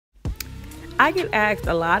I get asked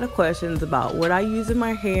a lot of questions about what I use in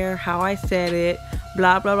my hair, how I set it,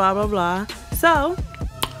 blah, blah, blah, blah, blah. So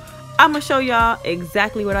I'm gonna show y'all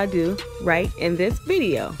exactly what I do right in this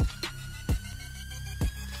video.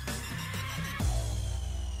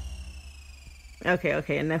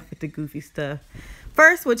 Okay, enough with the goofy stuff.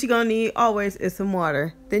 First, what you're gonna need always is some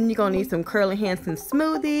water. Then you're gonna need some Curl Enhancing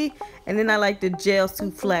Smoothie. And then I like the Gel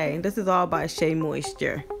Souffle. This is all by Shea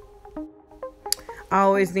Moisture. I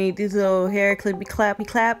always need these little hair clippy clappy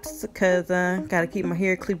claps because gotta keep my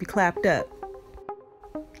hair clippy clapped up.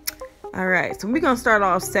 Alright, so we're gonna start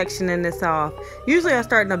off sectioning this off. Usually I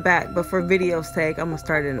start in the back, but for video's sake, I'm gonna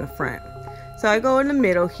start it in the front. So I go in the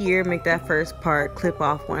middle here, make that first part, clip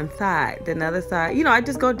off one side. Then the other side, you know, I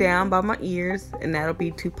just go down by my ears, and that'll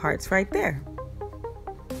be 2 parts right there.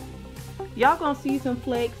 Y'all gonna see some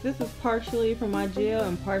flakes. This is partially from my gel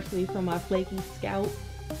and partially from my flaky scalp.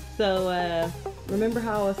 So remember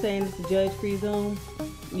how I was saying it's a judge-free zone?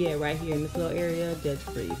 Yeah, right here in this little area,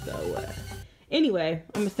 judge-free. So anyway,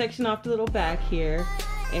 I'm gonna section off the little back here.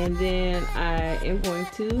 And then I am going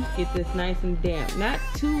to get this nice and damp. Not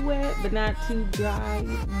too wet, but not too dry.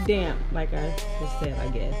 Damp, like I just said, I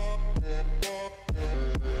guess.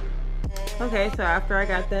 Okay, so after I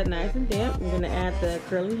got that nice and damp, I'm going to add the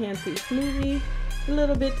Curl Enhancing Smoothie a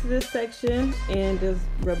little bit to this section and just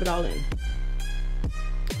rub it all in.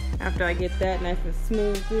 After I get that nice and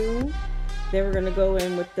smooth through, then we're going to go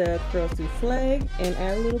in with the Curl Souffle and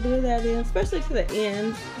add a little bit of that in, especially to the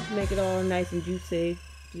ends, make it all nice and juicy.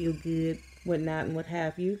 Feel good, whatnot, and what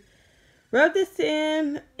have you. Rub this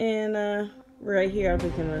in, and right here I'm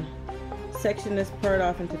just gonna section this part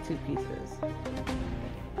off into 2 pieces.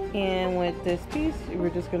 And with this piece,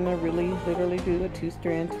 we're just gonna really literally do a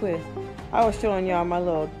 2-strand twist. I was showing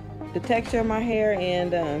y'all the texture of my hair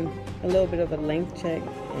and a little bit of a length check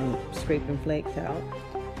and scraping flakes out.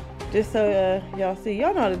 Just so y'all see,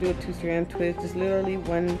 y'all know how to do a 2-strand twist. Just literally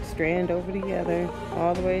 1 strand over the other,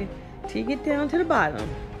 all the way till you get down to the bottom.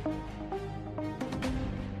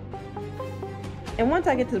 And once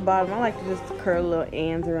I get to the bottom, I like to just curl little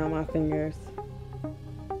ends around my fingers.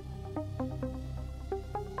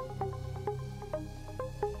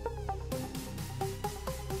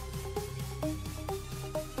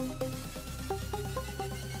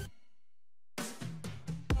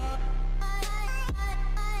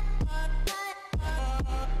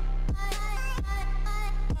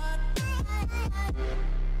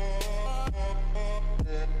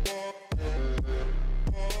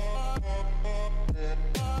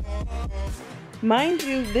 Mind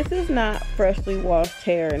you, this is not freshly washed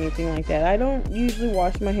hair or anything like that. I don't usually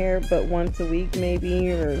wash my hair but once a week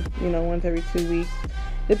maybe, or you know, once every 2 weeks,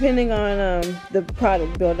 depending on the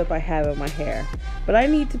product buildup I have in my hair. But I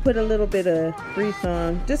need to put a little bit of grease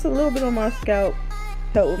on, just a little bit on my scalp,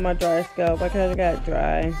 help with my dry scalp. I kind of got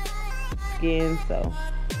dry skin, so.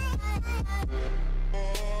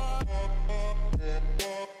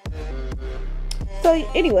 So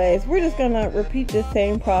anyways, we're just gonna repeat the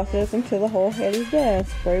same process until the whole head is done.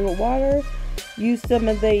 Spray with water, use some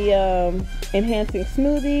of the enhancing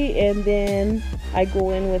smoothie, and then I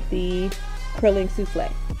go in with the curling souffle.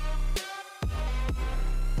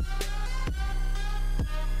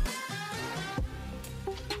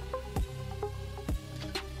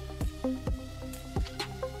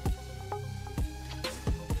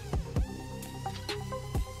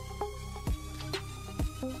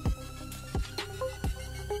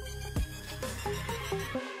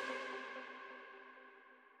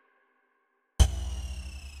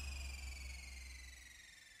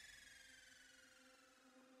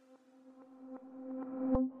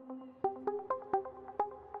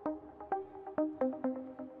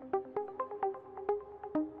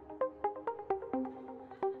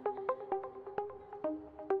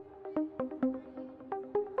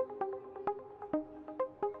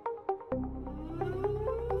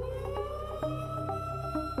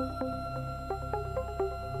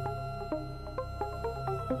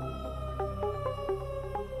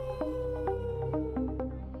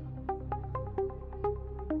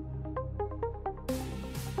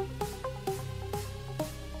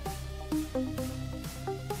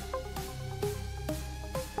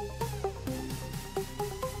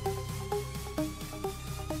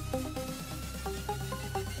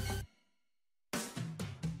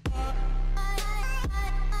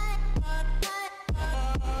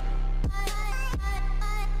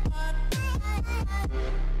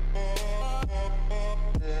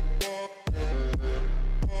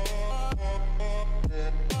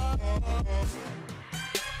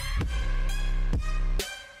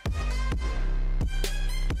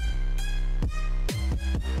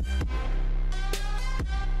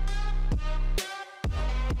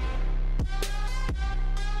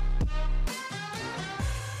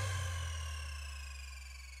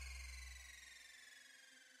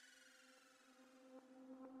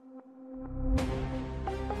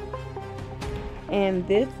 and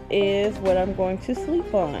this is what I'm going to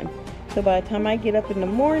sleep on. So by the time I get up in the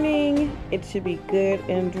morning, it should be good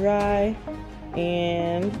and dry.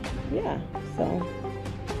 And yeah, so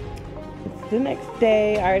it's the next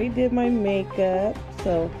day. I already did my makeup,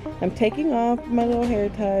 so I'm taking off my little hair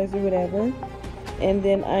ties or whatever, and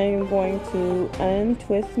then I'm going to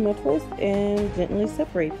untwist my twist and gently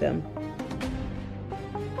separate them.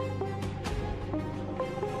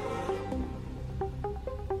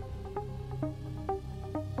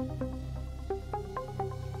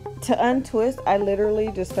 To untwist, I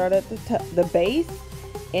literally just start at the base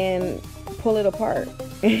and pull it apart,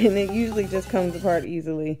 and it usually just comes apart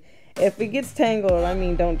easily. If it gets tangled, I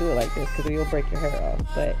mean, don't do it like this because you'll break your hair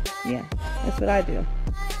off. But yeah, that's what I do.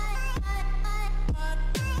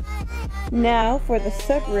 Now for the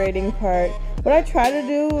separating part, what I try to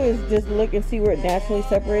do is just look and see where it naturally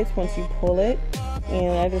separates once you pull it,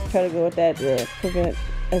 and I just try to go with that to prevent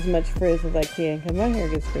as much frizz as I can because my hair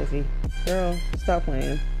gets frizzy. Girl, stop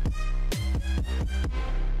playing.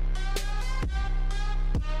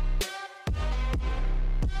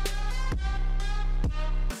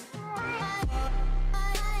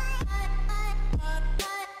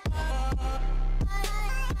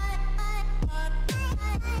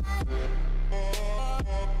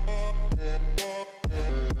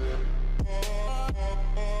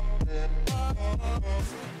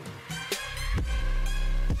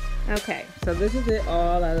 Okay, so this is it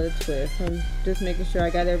all out of the twist. I'm just making sure I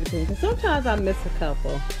got everything, because sometimes I miss a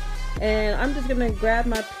couple. And I'm just gonna grab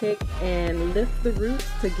my pick and lift the roots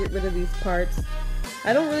to get rid of these parts.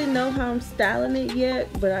 I don't really know how I'm styling it yet,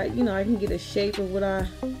 but I can get a shape of what I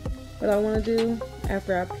want to do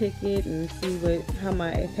after I pick it and see how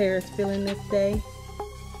my hair is feeling this day.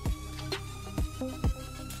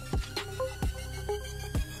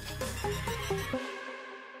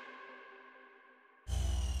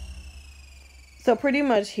 So pretty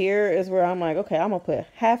much here is where I'm like, okay, I'm gonna put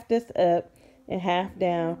half this up and half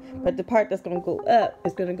down, but the part that's gonna go up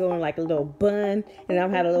is gonna go in like a little bun, and I'm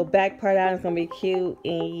gonna have a little back part out. It's gonna be cute,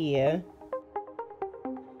 and yeah.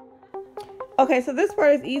 Okay, so this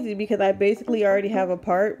part is easy because I basically already have a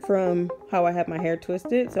part from how I have my hair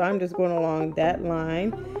twisted, so I'm just going along that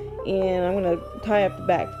line, and I'm gonna tie up the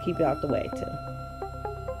back to keep it out the way too.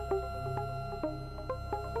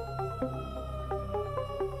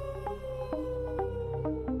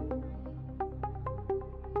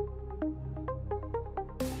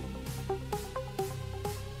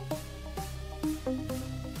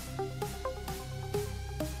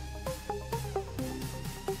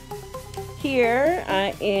 Here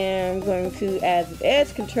I am going to add some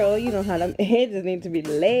edge control. You know how them edges need to be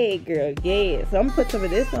laid, girl. Yeah. So I'm gonna put some of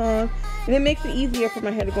this on, and it makes it easier for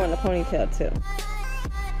my hair to go in the ponytail too.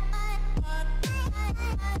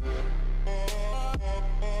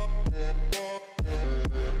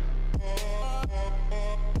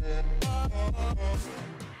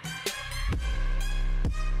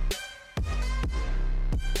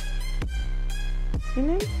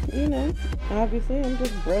 And then, obviously I'm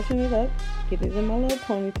just brushing it up, get it in my little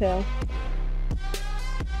ponytail.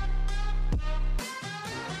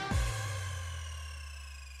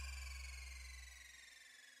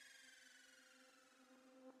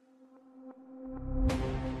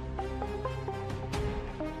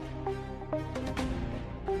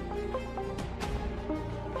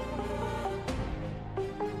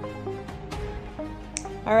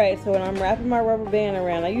 Alright, so when I'm wrapping my rubber band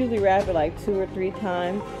around, I usually wrap it like 2 or 3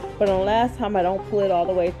 times. But on the last time, I don't pull it all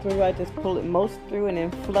the way through. I just pull it most through and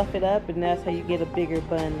then fluff it up, and that's how you get a bigger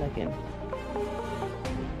bun looking.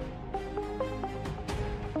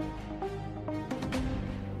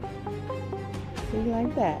 See,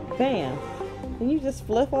 like that. Bam. And you just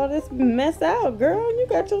fluff all this mess out, girl, and you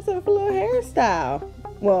got yourself a little hairstyle.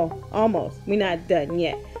 Well, almost. We're not done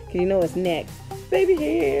yet, because you know what's next. Baby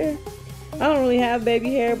hair. I don't really have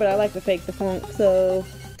baby hair, but I like to fake the funk, so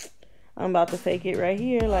I'm about to fake it right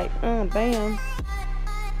here, like, bam.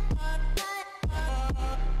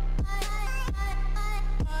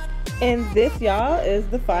 And this, y'all, is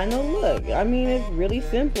the final look. I mean, it's really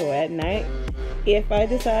simple. At night, if I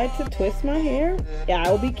decide to twist my hair,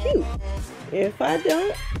 I'll be cute. If I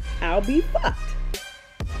don't, I'll be fucked.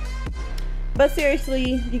 But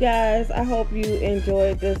seriously, you guys, I hope you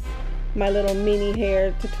enjoyed this, my little mini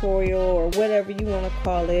hair tutorial, or whatever you want to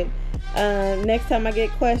call it. Next time I get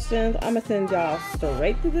questions, I'm gonna send y'all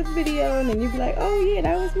straight to this video, and then you'll be like, oh yeah,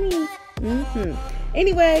 that was me.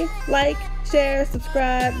 Anyway, like, share,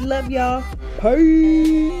 subscribe. Love y'all.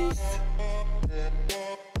 Peace.